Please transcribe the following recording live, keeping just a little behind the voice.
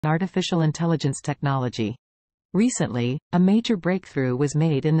artificial intelligence technology. Recently, a major breakthrough was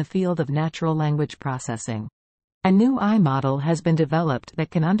made in the field of natural language processing. A new AI model has been developed that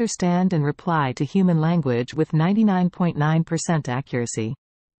can understand and reply to human language with 99.9% accuracy.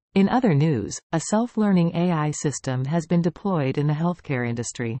 In other news, a self-learning AI system has been deployed in the healthcare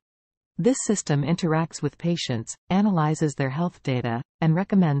industry. This system interacts with patients, analyzes their health data, and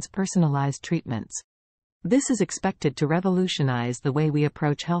recommends personalized treatments. This is expected to revolutionize the way we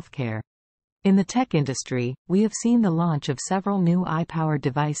approach healthcare. In the tech industry, we have seen the launch of several new AI-powered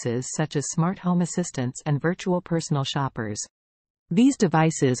devices such as smart home assistants and virtual personal shoppers. These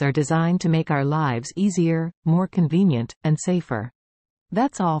devices are designed to make our lives easier, more convenient, and safer.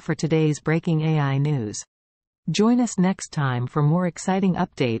 That's all for today's breaking AI news. Join us next time for more exciting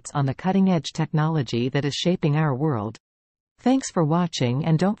updates on the cutting-edge technology that is shaping our world. Thanks for watching,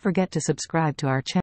 and don't forget to subscribe to our channel.